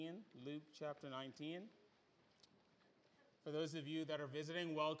Luke chapter 19. For those of you that are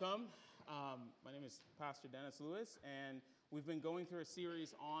visiting, welcome. My name is Pastor Dennis Lewis, and we've been going through a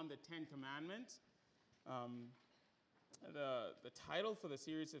series on the Ten Commandments. The title for the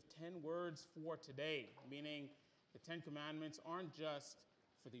series is 10 Words for Today, meaning the Ten Commandments aren't just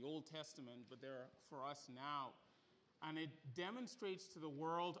for the Old Testament, but they're for us now. And it demonstrates to the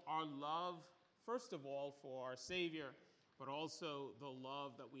world our love, first of all, for our Savior, but also the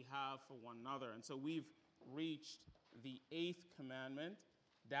love that we have for one another. And so we've reached the 8th commandment,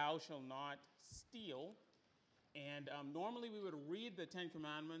 thou shalt not steal. And normally we would read the 10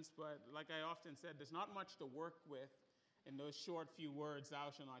 commandments, but like I often said, there's not much to work with in those short few words,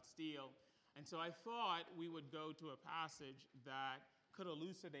 thou shalt not steal. And so I thought we would go to a passage that could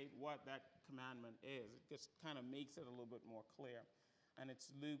elucidate what that commandment is. It just kind of makes it a little bit more clear. And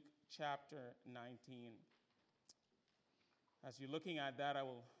it's Luke chapter 19. As you're looking at that, I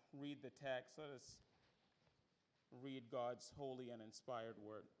will read the text. Let us read God's holy and inspired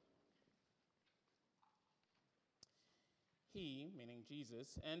word. He, meaning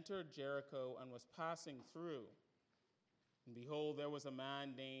Jesus, entered Jericho and was passing through. And behold, there was a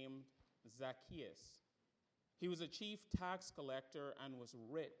man named Zacchaeus. He was a chief tax collector and was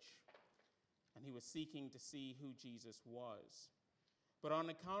rich, and he was seeking to see who Jesus was. But on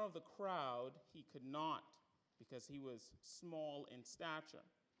account of the crowd, he could not, because he was small in stature.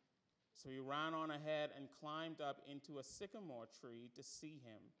 So he ran on ahead and climbed up into a sycamore tree to see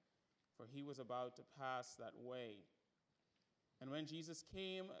him, for he was about to pass that way. And when Jesus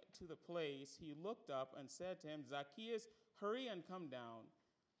came to the place, he looked up and said to him, Zacchaeus, hurry and come down,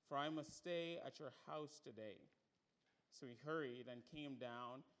 for I must stay at your house today. So he hurried and came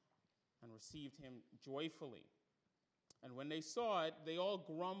down and received him joyfully. And when they saw it, they all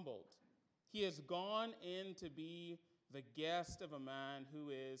grumbled. He has gone in to be the guest of a man who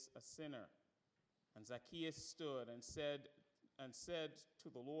is a sinner. And Zacchaeus stood and said to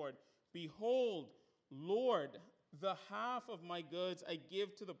the Lord, Behold, Lord, the half of my goods I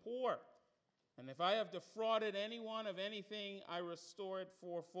give to the poor. And if I have defrauded anyone of anything, I restore it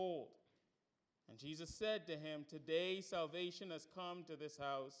fourfold. And Jesus said to him, Today salvation has come to this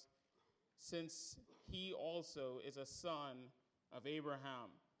house, since he also is a son of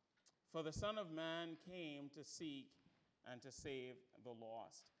Abraham. For the Son of Man came to seek and to save the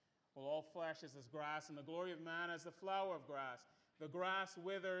lost. Well, all flesh is as grass, and the glory of man as the flower of grass. The grass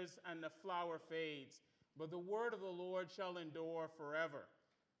withers and the flower fades, but the word of the Lord shall endure forever.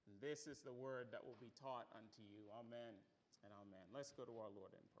 And this is the word that will be taught unto you. Amen and amen. Let's go to our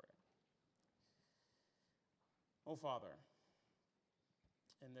Lord in prayer. Oh, Father,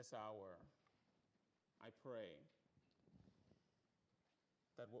 in this hour, I pray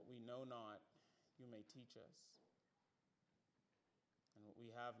that what we know not, you may teach us, and what we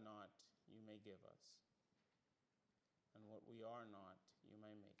have not, you may give us, and what we are not, you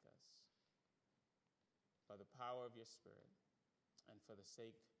may make us. By the power of your Spirit, and for the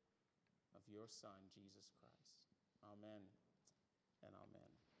sake of your Son, Jesus Christ. Amen and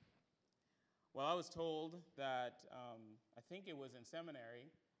amen. Well, I was told that, I think it was in seminary,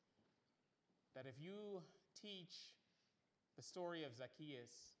 that if you teach the story of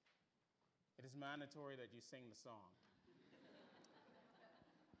Zacchaeus, it is mandatory that you sing the song.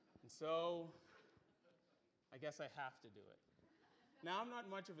 And so, I guess I have to do it. Now, I'm not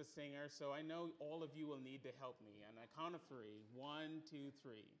much of a singer, so I know all of you will need to help me. And I count of 3. 1, 2,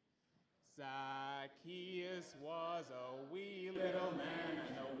 3. Zacchaeus was a wee little man,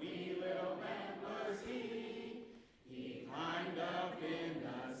 and a wee little man was he. He climbed up in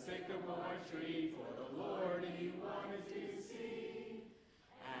the sycamore tree, for the Lord he wanted to see.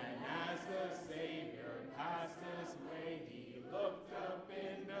 And as the Savior passed this way, he looked up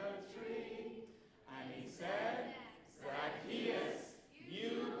in the tree, and he said, Zacchaeus,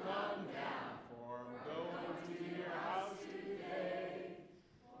 you come down, for I'm going to your house today.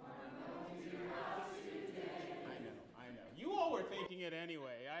 I know. You all were thinking it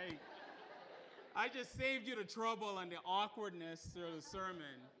anyway. I just saved you the trouble and the awkwardness through the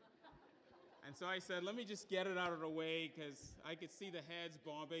sermon. And so I said, let me just get it out of the way, because I could see the heads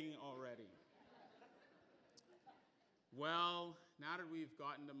bobbing already. Well, now that we've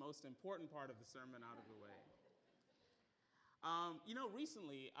gotten the most important part of the sermon out of the way.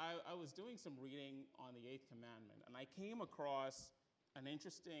 Recently I was doing some reading on the 8th commandment, and I came across an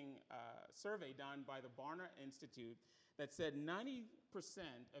interesting survey done by the Barna Institute that said 90%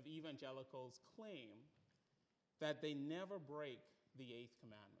 of evangelicals claim that they never break the 8th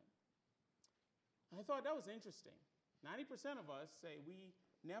commandment. I thought that was interesting. 90% of us say we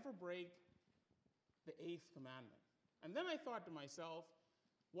never break the 8th commandment. And then I thought to myself,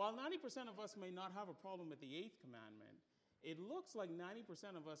 While 90% of us may not have a problem with the eighth commandment, it looks like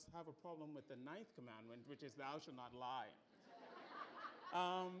 90% of us have a problem with the ninth commandment, which is thou shalt not lie.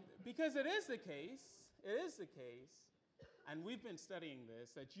 Because it is the case, and we've been studying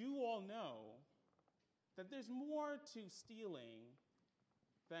this, that you all know that there's more to stealing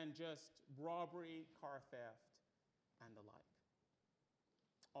than just robbery, car theft, and the like.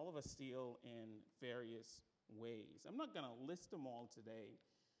 All of us steal in various ways. I'm not going to list them all today,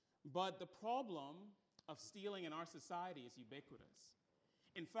 but the problem of stealing in our society is ubiquitous.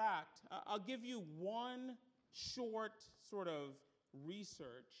 In fact, I'll give you one short sort of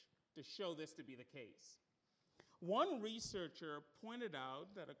research to show this to be the case. One researcher pointed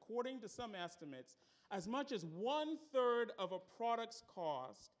out that according to some estimates, as much as 1/3 of a product's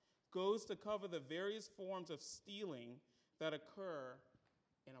cost goes to cover the various forms of stealing that occur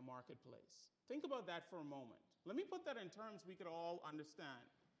in a marketplace. Think about that for a moment. Let me put that in terms we could all understand.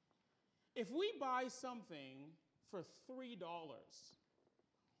 If we buy something for $3,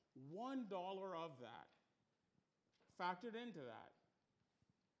 $1 of that, factored into that,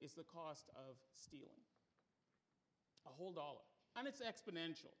 is the cost of stealing. A whole dollar. And it's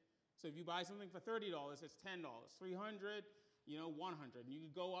exponential. So if you buy something for $30, it's $10. $300, $100. And you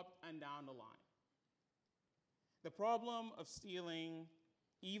could go up and down the line. The problem of stealing,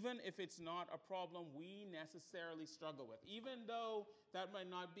 even if it's not a problem we necessarily struggle with, even though that might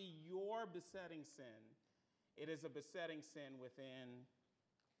not be your besetting sin, it is a besetting sin within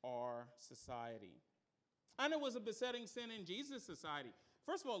our society. And it was a besetting sin in Jesus' society.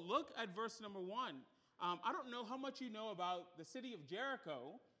 First of all, look at verse number 1. I don't know how much you know about the city of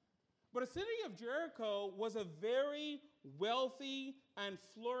Jericho, but the city of Jericho was a very wealthy and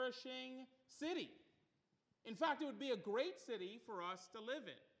flourishing city. In fact, it would be a great city for us to live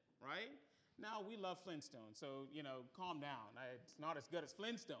in, right? Now, we love Flintstone, so, calm down. It's not as good as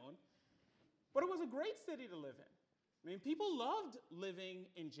Flintstone, but it was a great city to live in. I mean, people loved living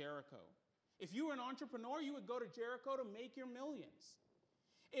in Jericho. If you were an entrepreneur, you would go to Jericho to make your millions.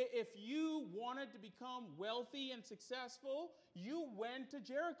 If you wanted to become wealthy and successful, you went to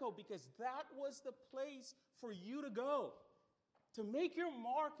Jericho because that was the place for you to go to make your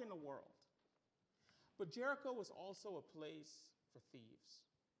mark in the world. But Jericho was also a place for thieves.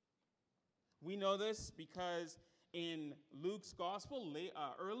 We know this because in Luke's gospel,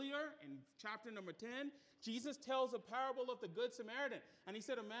 earlier in chapter number 10, Jesus tells a parable of the Good Samaritan. And he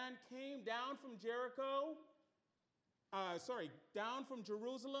said a man came down from Jerusalem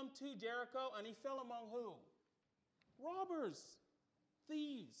to Jericho, and he fell among who? Robbers,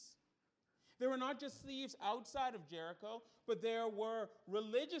 thieves. There were not just thieves outside of Jericho, but there were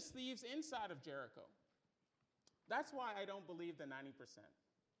religious thieves inside of Jericho. That's why I don't believe the 90%.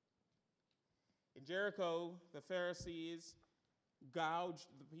 In Jericho, the Pharisees gouged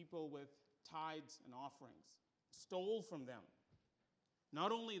the people with tithes and offerings, stole from them.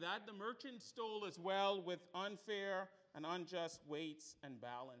 Not only that, the merchants stole as well with unfair and unjust weights and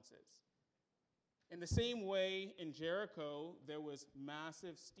balances. In the same way, in Jericho, there was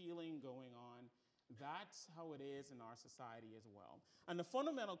massive stealing going on. That's how it is in our society as well. And the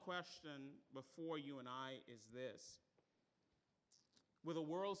fundamental question before you and I is this. With a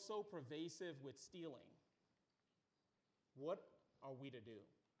world so pervasive with stealing, what are we to do?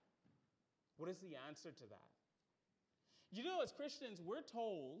 What is the answer to that? As Christians, we're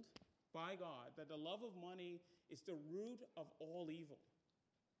told by God that the love of money is the root of all evil.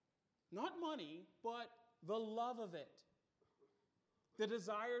 Not money, but the love of it. The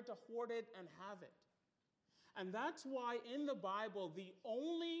desire to hoard it and have it. And that's why in the Bible, the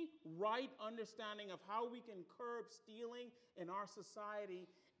only right understanding of how we can curb stealing in our society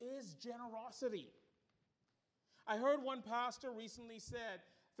is generosity. I heard one pastor recently said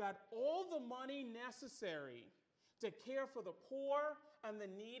that all the money necessary to care for the poor and the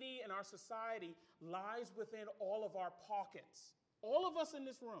needy in our society lies within all of our pockets. All of us in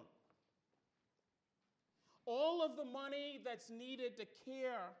this room. All of the money that's needed to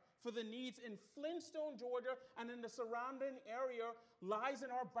care for the needs in Flintstone, Georgia, and in the surrounding area lies in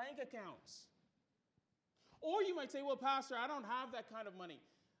our bank accounts. Or you might say, well, Pastor, I don't have that kind of money.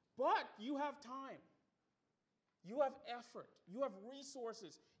 But you have time. You have effort. You have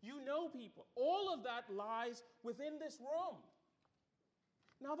resources. You know people. All of that lies within this room.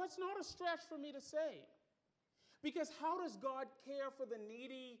 Now, that's not a stretch for me to say. Because how does God care for the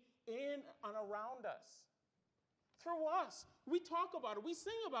needy in and around us? Through us. We talk about it. We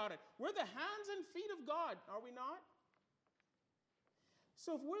sing about it. We're the hands and feet of God, are we not?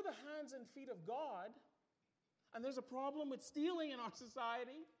 So if we're the hands and feet of God, and there's a problem with stealing in our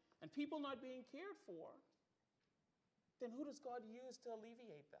society, and people not being cared for, then who does God use to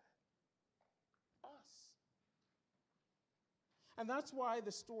alleviate that? Us. And that's why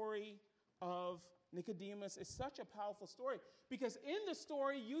the story of Nicodemus is such a powerful story. Because in the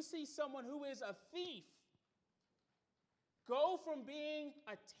story, you see someone who is a thief go from being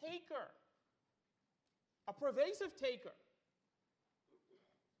a taker, a pervasive taker,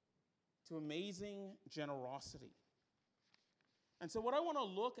 to amazing generosity. And so what I want to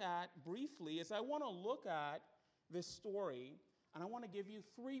look at briefly is I want to look at this story, and I want to give you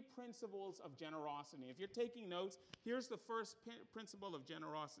 3 principles of generosity. If you're taking notes, here's the first principle of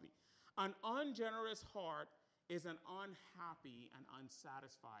generosity. An ungenerous heart is an unhappy and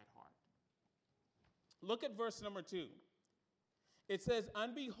unsatisfied heart. Look at verse number 2. It says,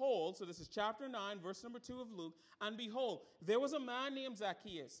 and behold, so this is chapter 9, verse number 2 of Luke, and behold, there was a man named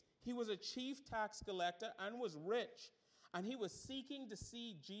Zacchaeus. He was a chief tax collector and was rich, and he was seeking to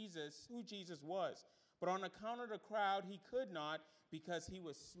see Jesus, who Jesus was. But on account of the crowd, he could not because he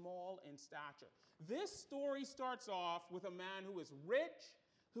was small in stature. This story starts off with a man who was rich,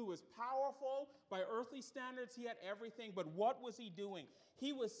 who was powerful. By earthly standards, he had everything. But what was he doing?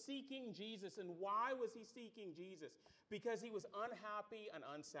 He was seeking Jesus. And why was he seeking Jesus? Because he was unhappy and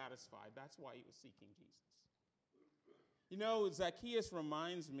unsatisfied. That's why he was seeking Jesus. You know, Zacchaeus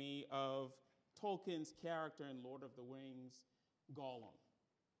reminds me of Tolkien's character in Lord of the Rings, Gollum.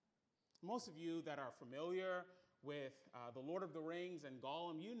 Most of you that are familiar with the Lord of the Rings and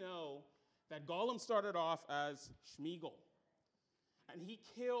Gollum, you know that Gollum started off as Sméagol. And he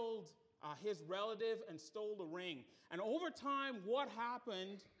killed his relative and stole the ring. And over time, what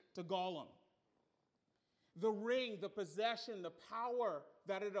happened to Gollum? The ring, the possession, the power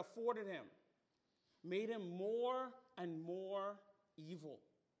that it afforded him made him more and more evil.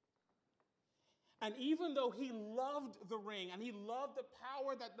 And even though he loved the ring and he loved the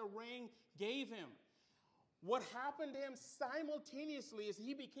power that the ring gave him, what happened to him simultaneously is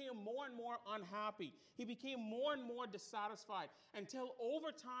he became more and more unhappy. He became more and more dissatisfied until over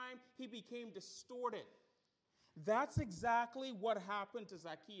time he became distorted. That's exactly what happened to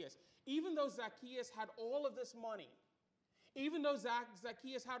Zacchaeus. Even though Zacchaeus had all of this money, even though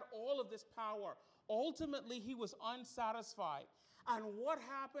Zacchaeus had all of this power, ultimately he was unsatisfied. And what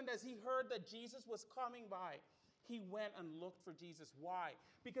happened as he heard that Jesus was coming by? He went and looked for Jesus. Why?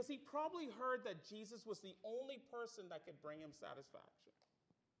 Because he probably heard that Jesus was the only person that could bring him satisfaction.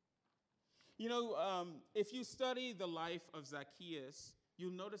 You know, if you study the life of Zacchaeus,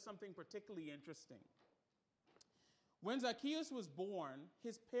 you'll notice something particularly interesting. When Zacchaeus was born,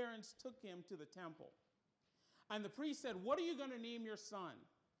 his parents took him to the temple. And the priest said, "What are you going to name your son?"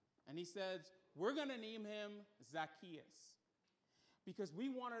 And he says, "We're going to name him Zacchaeus. Because we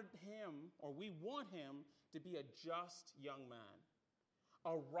want him to be a just young man,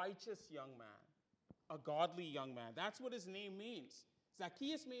 a righteous young man, a godly young man." That's what his name means.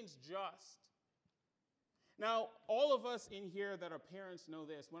 Zacchaeus means just. Now, all of us in here that are parents know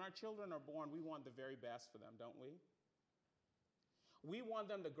this. When our children are born, we want the very best for them, don't we? We want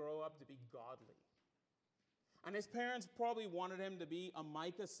them to grow up to be godly. And his parents probably wanted him to be a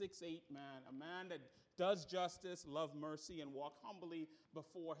Micah 6:8 man, a man that does justice, love mercy, and walk humbly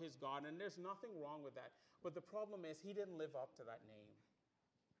before his God. And there's nothing wrong with that. But the problem is he didn't live up to that name.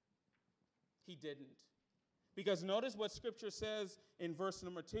 He didn't. Because notice what Scripture says in verse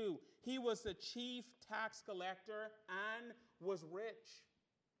number 2. He was the chief tax collector and was rich.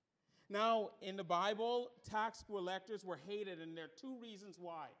 Now, in the Bible, tax collectors were hated, and there are 2 reasons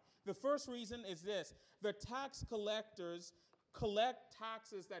why. The first reason is this: the tax collectors collect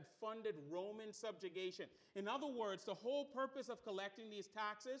taxes that funded Roman subjugation. In other words, the whole purpose of collecting these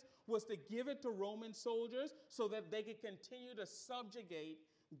taxes was to give it to Roman soldiers so that they could continue to subjugate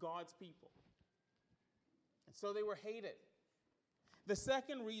God's people. And so they were hated. The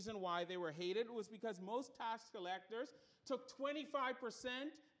second reason why they were hated was because most tax collectors took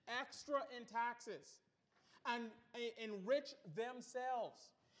 25% extra in taxes and enriched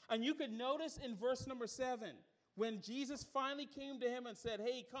themselves. And you could notice in verse number 7, when Jesus finally came to him and said,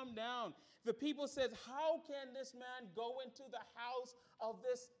 "Hey, come down," the people said, "How can this man go into the house of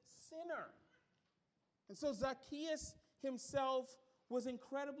this sinner?" And so Zacchaeus himself was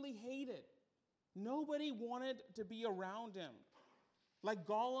incredibly hated. Nobody wanted to be around him. Like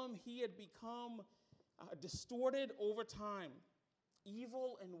Gollum, he had become distorted over time,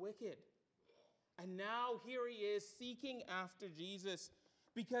 evil and wicked. And now here he is seeking after Jesus,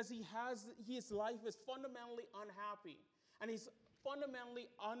 because his life is fundamentally unhappy, and he's fundamentally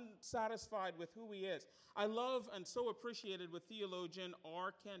unsatisfied with who he is. I love and so appreciated what theologian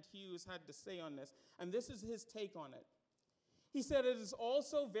R. Kent Hughes had to say on this, and this is his take on it. He said, "It is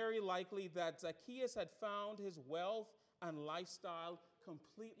also very likely that Zacchaeus had found his wealth and lifestyle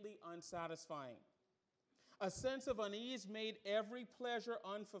completely unsatisfying. A sense of unease made every pleasure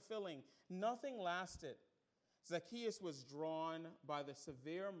unfulfilling. Nothing lasted. Zacchaeus was drawn by the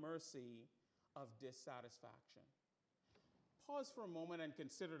severe mercy of dissatisfaction. Pause for a moment and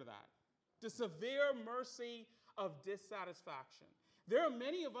consider that. The severe mercy of dissatisfaction. There are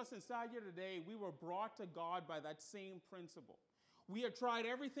many of us inside here today, we were brought to God by that same principle. We had tried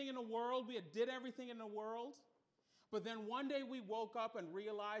everything in the world, we did everything in the world, but then one day we woke up and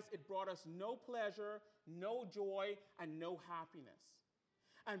realized it brought us no pleasure, no joy, and no happiness.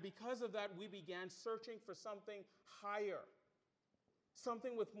 And because of that, we began searching for something higher,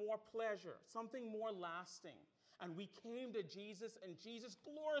 something with more pleasure, something more lasting. And we came to Jesus, and Jesus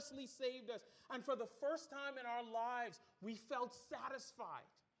gloriously saved us. And for the first time in our lives, we felt satisfied.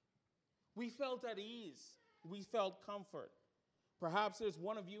 We felt at ease. We felt comfort. Perhaps there's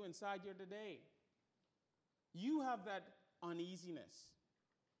one of you inside here today. You have that uneasiness.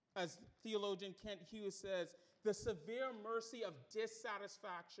 As theologian Kent Hughes says, the severe mercy of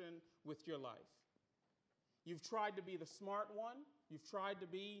dissatisfaction with your life. You've tried to be the smart one. You've tried to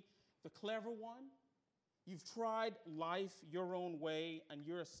be the clever one. You've tried life your own way, and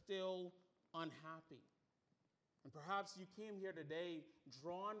you're still unhappy. And perhaps you came here today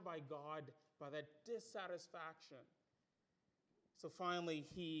drawn by God, by that dissatisfaction. So finally,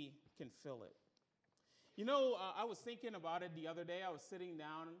 He can fill it. You know, I was thinking about it the other day. I was sitting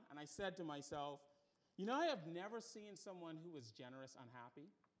down, and I said to myself, you know, I have never seen someone who was generous unhappy.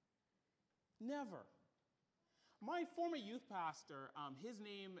 Never. My former youth pastor, his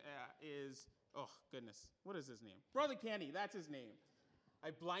name is, oh, goodness, what is his name? Brother Kenny, that's his name.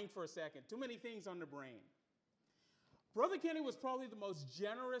 I blanked for a second. Too many things on the brain. Brother Kenny was probably the most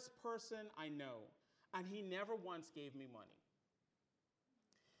generous person I know, and he never once gave me money.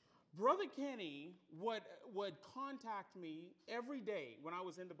 Brother Kenny would contact me every day when I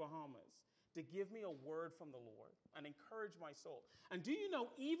was in the Bahamas to give me a word from the Lord and encourage my soul. And do you know,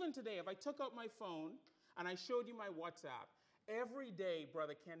 even today, if I took out my phone and I showed you my WhatsApp, every day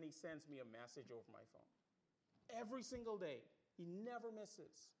Brother Kenny sends me a message over my phone. Every single day. He never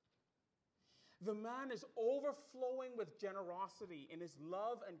misses. The man is overflowing with generosity in his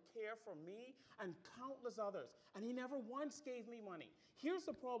love and care for me and countless others. And he never once gave me money. Here's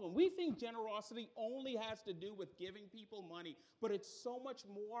the problem. We think generosity only has to do with giving people money, but it's so much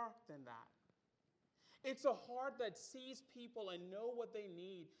more than that. It's a heart that sees people and knows what they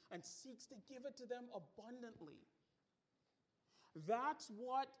need and seeks to give it to them abundantly. That's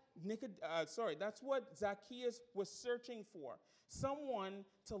what Zacchaeus was searching for. Someone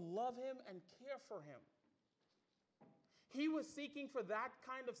to love him and care for him. He was seeking for that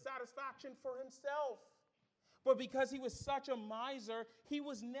kind of satisfaction for himself. But because he was such a miser, he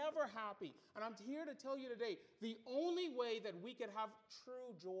was never happy. And I'm here to tell you today, the only way that we can have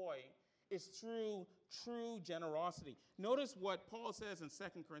true joy is through true generosity. Notice what Paul says in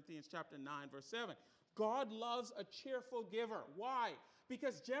 2 Corinthians chapter 9, verse 7. God loves a cheerful giver. Why?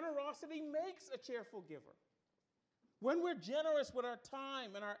 Because generosity makes a cheerful giver. When we're generous with our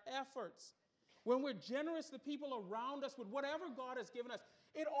time and our efforts, when we're generous to people around us with whatever God has given us,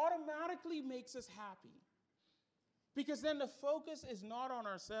 it automatically makes us happy. Because then the focus is not on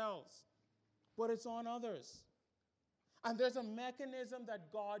ourselves, but it's on others. And there's a mechanism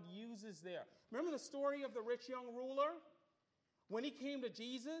that God uses there. Remember the story of the rich young ruler? When he came to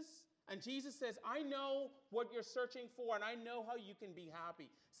Jesus, and Jesus says, I know what you're searching for, and I know how you can be happy.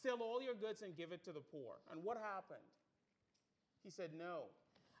 Sell all your goods and give it to the poor. And what happened? He said, no.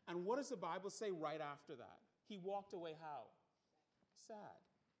 And what does the Bible say right after that? He walked away how? Sad.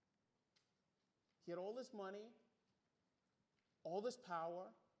 He had all this money, all this power,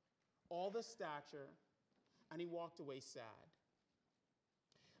 all this stature, and he walked away sad.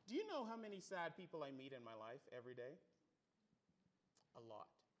 Do you know how many sad people I meet in my life every day? A lot.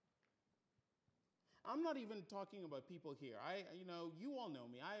 I'm not even talking about people here. You all know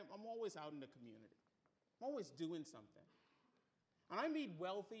me. I'm always out in the community. I'm always doing something. And I meet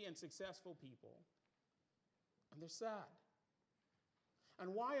wealthy and successful people, and they're sad.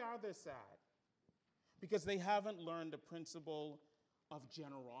 And why are they sad? Because they haven't learned the principle of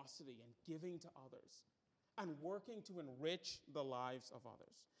generosity and giving to others and working to enrich the lives of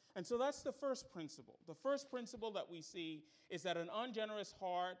others. And so that's the first principle. The first principle that we see is that an ungenerous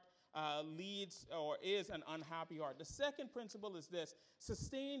heart leads or is an unhappy heart. The second principle is this: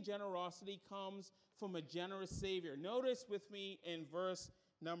 sustained generosity comes from a generous Savior. Notice with me in verse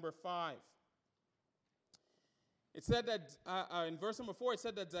number 5. It said that, in verse number 4, it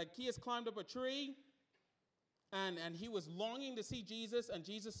said that Zacchaeus climbed up a tree and he was longing to see Jesus, and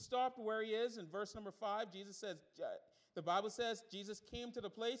Jesus stopped where he is. In verse number 5, Jesus says, The Bible says Jesus came to the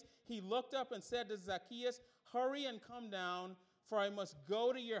place. He looked up and said to Zacchaeus, "Hurry and come down, for I must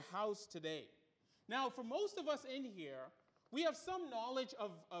go to your house today." Now, for most of us in here, we have some knowledge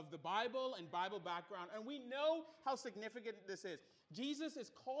of the Bible and Bible background, and we know how significant this is. Jesus is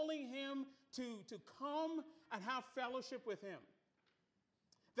calling him to come and have fellowship with him.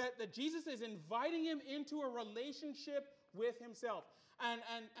 That Jesus is inviting him into a relationship with himself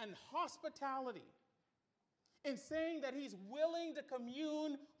and hospitality, in saying that he's willing to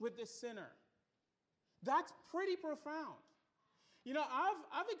commune with the sinner. That's pretty profound. You know,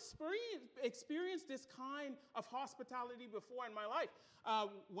 I've experienced this kind of hospitality before in my life.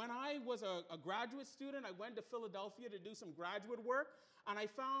 When I was a graduate student, I went to Philadelphia to do some graduate work, and I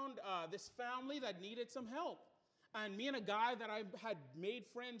found this family that needed some help. And me and a guy that I had made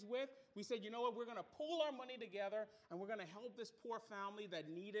friends with, we said, you know what, we're going to pool our money together, and we're going to help this poor family that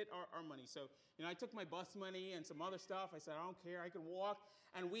needed our money. So, you know, I took my bus money and some other stuff. I said, I don't care, I can walk.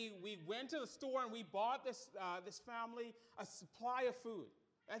 And we went to the store, and we bought this family a supply of food.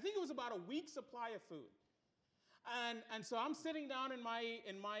 I think it was about a week's supply of food. And so I'm sitting down in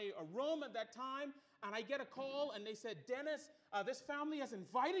my room at that time, and I get a call, and they said, Dennis, this family has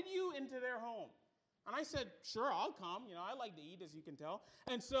invited you into their home. And I said, sure, I'll come. You know, I like to eat, as you can tell.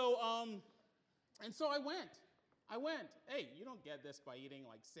 And so I went. Hey, you don't get this by eating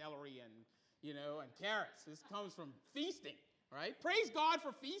like celery and carrots. This comes from feasting, right? Praise God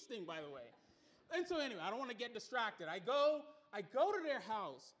for feasting, by the way. And so anyway, I don't want to get distracted. I go to their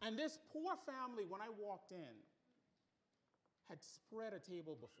house, and this poor family, when I walked in, had spread a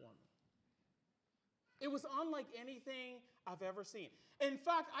table before me. It was unlike anything I've ever seen. In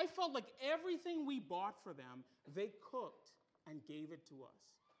fact, I felt like everything we bought for them, they cooked and gave it to us.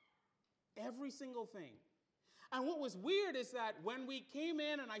 Every single thing. And what was weird is that when we came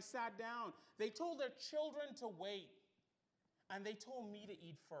in and I sat down, they told their children to wait, and they told me to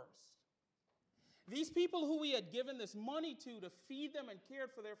eat first. These people who we had given this money to feed them and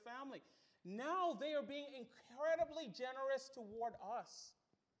cared for their family, now they are being incredibly generous toward us.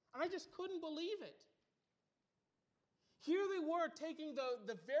 And I just couldn't believe it. Here they were taking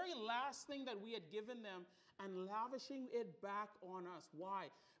the very last thing that we had given them and lavishing it back on us. Why?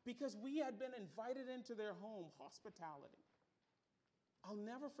 Because we had been invited into their home, hospitality. I'll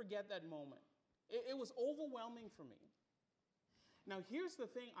never forget that moment. It was overwhelming for me. Now, here's the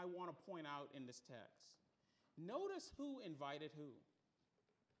thing I want to point out in this text. Notice who invited who.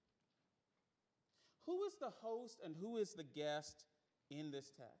 Who is the host and who is the guest in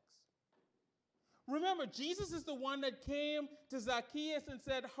this text? Remember, Jesus is the one that came to Zacchaeus and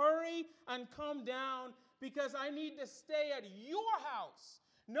said, hurry and come down because I need to stay at your house.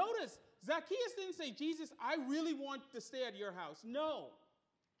 Notice, Zacchaeus didn't say, Jesus, I really want to stay at your house. No.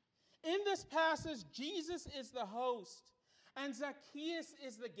 In this passage, Jesus is the host and Zacchaeus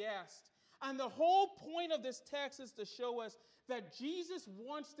is the guest. And the whole point of this text is to show us that Jesus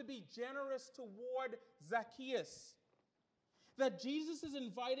wants to be generous toward Zacchaeus. That Jesus is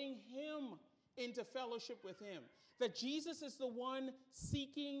inviting him into fellowship with him. That Jesus is the one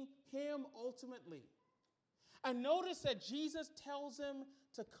seeking him ultimately. And notice that Jesus tells him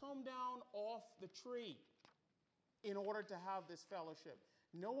to come down off the tree in order to have this fellowship,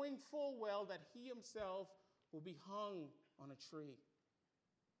 knowing full well that he himself will be hung on a tree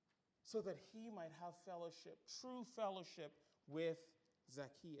so that he might have fellowship, true fellowship with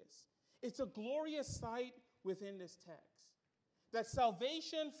Zacchaeus. It's a glorious sight within this text. That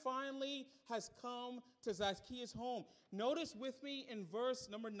salvation finally has come to Zacchaeus' home. Notice with me in verse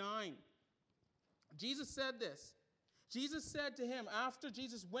number 9. Jesus said this. Jesus said to him, after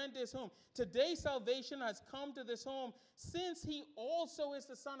Jesus went to his home, today salvation has come to this home, since he also is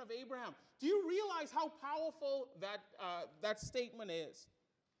the son of Abraham. Do you realize how powerful that statement is?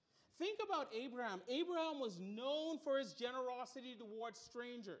 Think about Abraham. Abraham was known for his generosity towards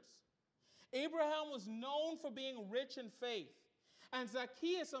strangers. Abraham was known for being rich in faith. And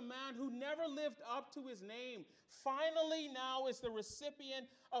Zacchaeus, a man who never lived up to his name, finally now is the recipient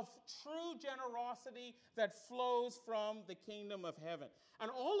of true generosity that flows from the kingdom of heaven. And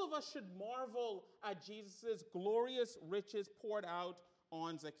all of us should marvel at Jesus' glorious riches poured out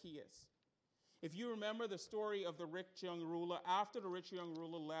on Zacchaeus. If you remember the story of the rich young ruler, after the rich young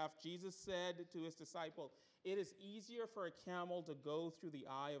ruler left, Jesus said to his disciple, it is easier for a camel to go through the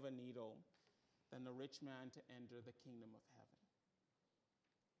eye of a needle than the rich man to enter the kingdom of heaven.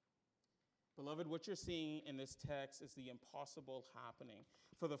 Beloved, what you're seeing in this text is the impossible happening.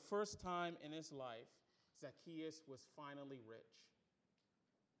 For the first time in his life, Zacchaeus was finally rich.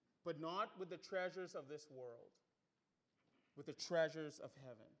 But not with the treasures of this world, with the treasures of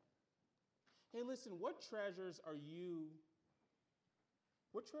heaven. Hey, listen, what treasures are you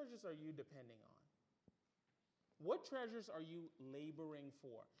depending on? What treasures are you laboring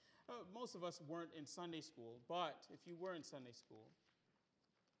for? Most of us weren't in Sunday school, but if you were in Sunday school,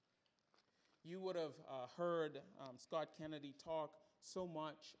 you would have heard Scott Kennedy talk so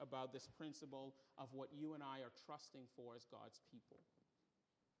much about this principle of what you and I are trusting for as God's people.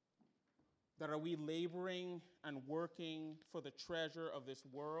 That are we laboring and working for the treasure of this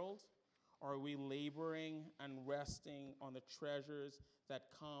world, or are we laboring and resting on the treasures that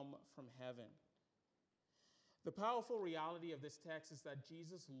come from heaven? The powerful reality of this text is that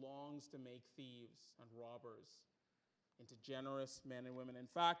Jesus longs to make thieves and robbers into generous men and women. In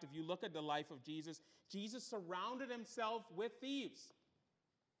fact, if you look at the life of Jesus, Jesus surrounded himself with thieves.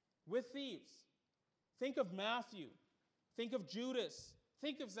 With thieves. Think of Matthew. Think of Judas.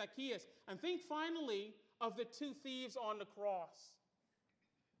 Think of Zacchaeus. And think finally of the two thieves on the cross.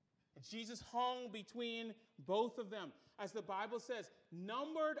 And Jesus hung between both of them. As the Bible says,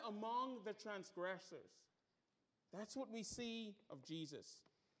 numbered among the transgressors. That's what we see of Jesus,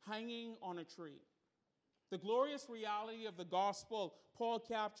 hanging on a tree. The glorious reality of the gospel Paul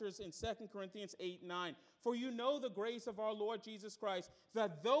captures in 2 Corinthians 8:9. For you know the grace of our Lord Jesus Christ,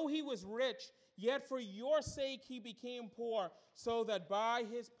 that though he was rich, yet for your sake he became poor, so that by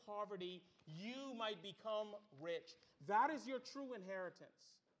his poverty you might become rich. That is your true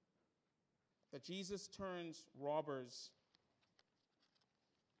inheritance. That Jesus turns robbers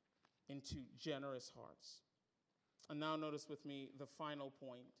into generous hearts. And now notice with me the final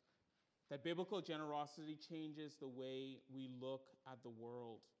point, that biblical generosity changes the way we look at the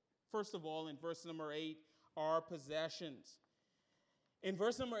world. First of all, in verse number 8, our possessions. In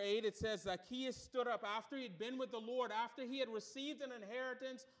verse number 8, it says, Zacchaeus stood up after he had been with the Lord, after he had received an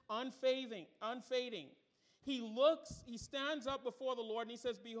inheritance unfading. He stands up before the Lord and he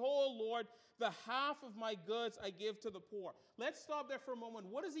says, Behold, Lord, the half of my goods I give to the poor. Let's stop there for a moment.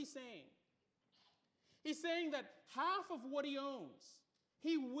 What is he saying? He's saying that half of what he owns,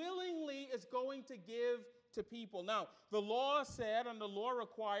 he willingly is going to give to people. Now, the law said and the law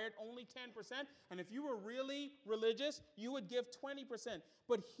required only 10%. And if you were really religious, you would give 20%.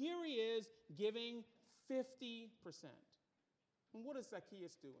 But here he is giving 50%. And what is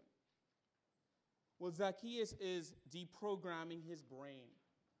Zacchaeus doing? Well, Zacchaeus is deprogramming his brain.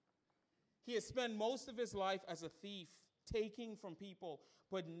 He has spent most of his life as a thief, taking from people.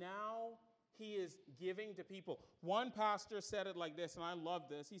 But now he is giving to people. One pastor said it like this, and I love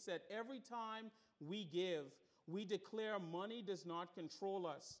this. He said, every time we give, we declare money does not control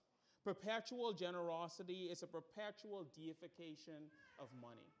us. Perpetual generosity is a perpetual deification of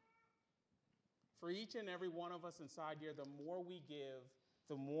money. For each and every one of us inside here, the more we give,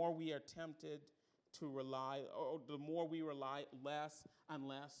 the more we are tempted to rely, or the more we rely less and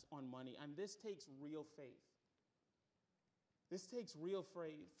less on money. And this takes real faith. This takes real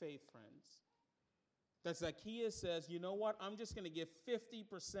faith, friends. That Zacchaeus says, you know what? I'm just going to give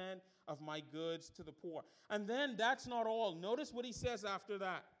 50% of my goods to the poor. And then that's not all. Notice what he says after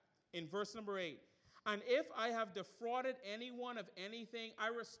that in verse number 8. And if I have defrauded anyone of anything, I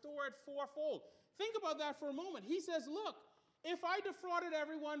restore it fourfold. Think about that for a moment. He says, look, if I defrauded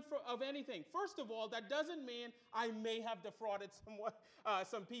everyone of anything, first of all, that doesn't mean I may have defrauded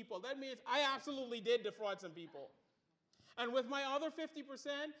some people. That means I absolutely did defraud some people. And with my other 50%,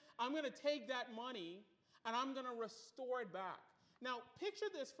 I'm going to take that money and I'm going to restore it back. Now, picture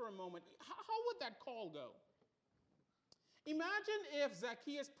this for a moment. How would that call go? Imagine if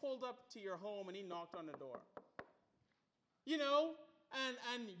Zacchaeus pulled up to your home and he knocked on the door. You know,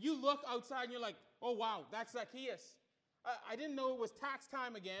 and you look outside and you're like, oh, wow, that's Zacchaeus. I didn't know it was tax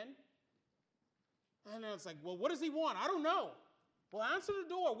time again. And it's like, well, what does he want? I don't know. Well, answer the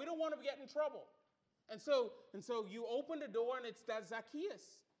door. We don't want to get in trouble. And so you open the door, and it's that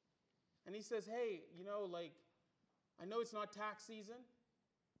Zacchaeus. And he says, hey, you know, like, I know it's not tax season,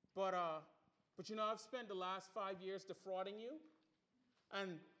 but you know, I've spent the last 5 years defrauding you.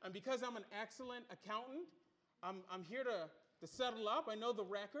 And because I'm an excellent accountant, I'm here to settle up. I know the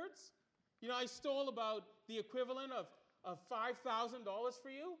records. You know, I stole about the equivalent of $5,000 for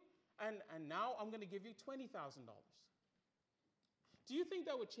you, and now I'm going to give you $20,000. Do you think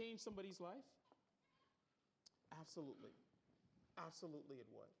that would change somebody's life? Absolutely. Absolutely it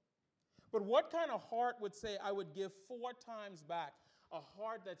would. But what kind of heart would say, I would give 4 times back? A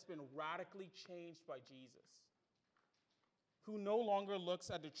heart that's been radically changed by Jesus, who no longer looks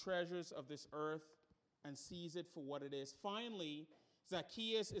at the treasures of this earth and sees it for what it is. Finally,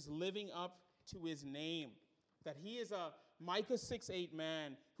 Zacchaeus is living up to his name, that he is a Micah 6:8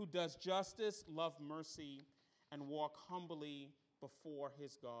 man who does justice, love mercy, and walk humbly before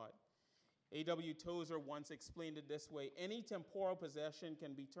his God. A.W. Tozer once explained it this way: any temporal possession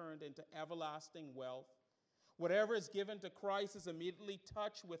can be turned into everlasting wealth. Whatever is given to Christ is immediately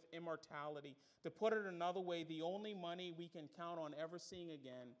touched with immortality. To put it another way, the only money we can count on ever seeing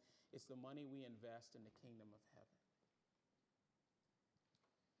again is the money we invest in the kingdom of heaven.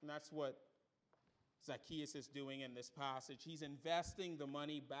 And that's what Zacchaeus is doing in this passage. He's investing the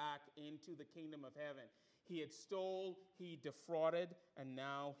money back into the kingdom of heaven. He had stole, he defrauded, and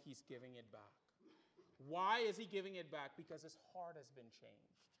now he's giving it back. Why is he giving it back? Because his heart has been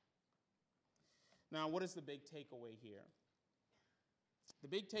changed. Now, what is the big takeaway here? The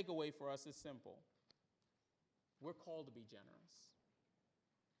big takeaway for us is simple. We're called to be generous.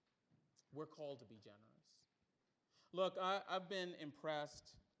 We're called to be generous. Look, I've been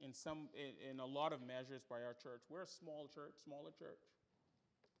impressed in a lot of measures by our church. We're a smaller church,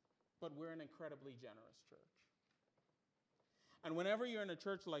 but we're an incredibly generous church. And whenever you're in a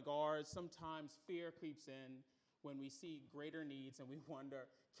church like ours, sometimes fear creeps in when we see greater needs and we wonder,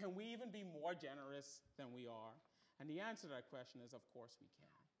 can we even be more generous than we are? And the answer to that question is, of course we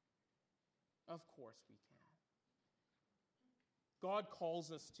can. Of course we can. God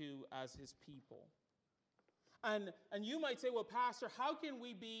calls us to as his people. And you might say, well, Pastor, how can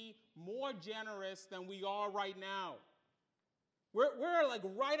we be more generous than we are right now? We're like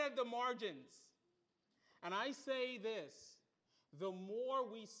right at the margins. And I say this, the more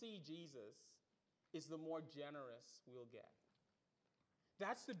we see Jesus is the more generous we'll get.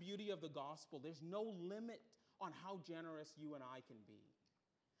 That's the beauty of the gospel. There's no limit on how generous you and I can be.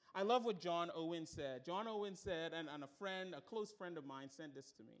 I love what John Owen said. John Owen said, and a close friend of mine sent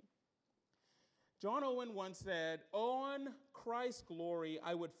this to me. John Owen once said, on Christ's glory,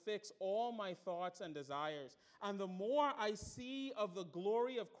 I would fix all my thoughts and desires. And the more I see of the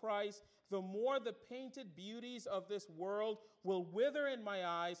glory of Christ, the more the painted beauties of this world will wither in my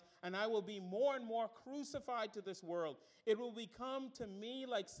eyes, and I will be more and more crucified to this world. It will become to me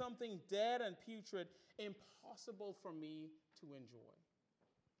like something dead and putrid, impossible for me to enjoy.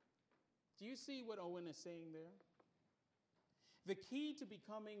 Do you see what Owen is saying there? The key to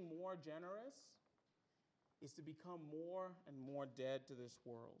becoming more generous is to become more and more dead to this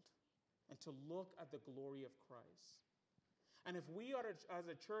world and to look at the glory of Christ. And if we are, as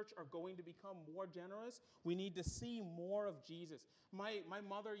a church, are going to become more generous, we need to see more of Jesus. My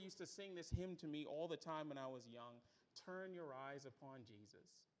mother used to sing this hymn to me all the time when I was young. Turn your eyes upon Jesus.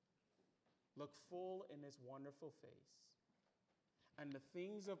 Look full in his wonderful face. And the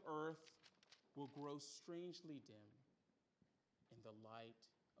things of earth will grow strangely dim in the light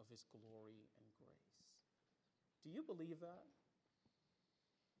of his glory and grace. Do you believe that?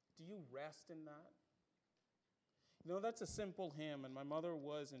 Do you rest in that? You know, that's a simple hymn, and my mother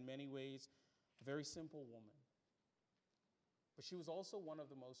was, in many ways, a very simple woman. But she was also one of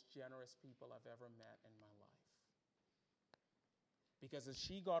the most generous people I've ever met in my life. Because as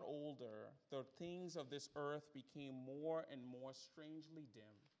she got older, the things of this earth became more and more strangely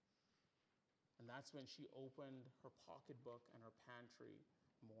dim. And that's when she opened her pocketbook and her pantry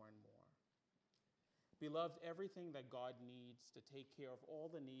more and more. Beloved, everything that God needs to take care of all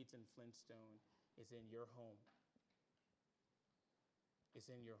the needs in Flintstone is in your home. Is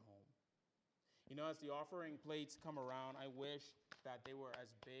in your home. You know, as the offering plates come around, I wish that they were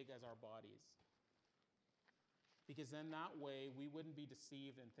as big as our bodies. Because then that way, we wouldn't be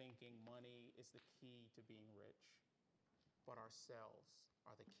deceived in thinking money is the key to being rich. But ourselves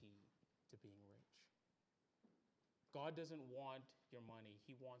are the key to being rich. God doesn't want your money.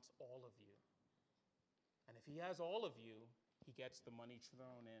 He wants all of you. And if he has all of you, he gets the money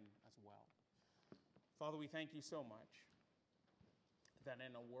thrown in as well. Father, we thank you so much that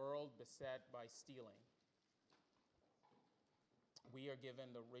in a world beset by stealing, we are given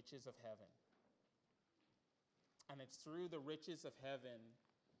the riches of heaven. And it's through the riches of heaven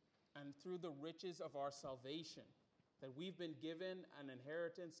and through the riches of our salvation that we've been given an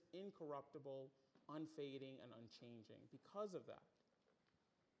inheritance incorruptible, unfading, and unchanging. Because of that,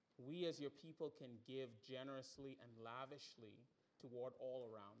 we as your people can give generously and lavishly toward all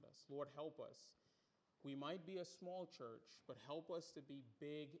around us. Lord, help us. We might be a small church, but help us to be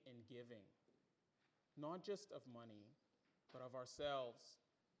big in giving, not just of money, but of ourselves,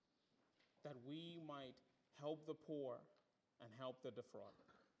 that we might help the poor and help the defrauded.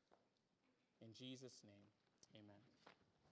 In Jesus' name, amen.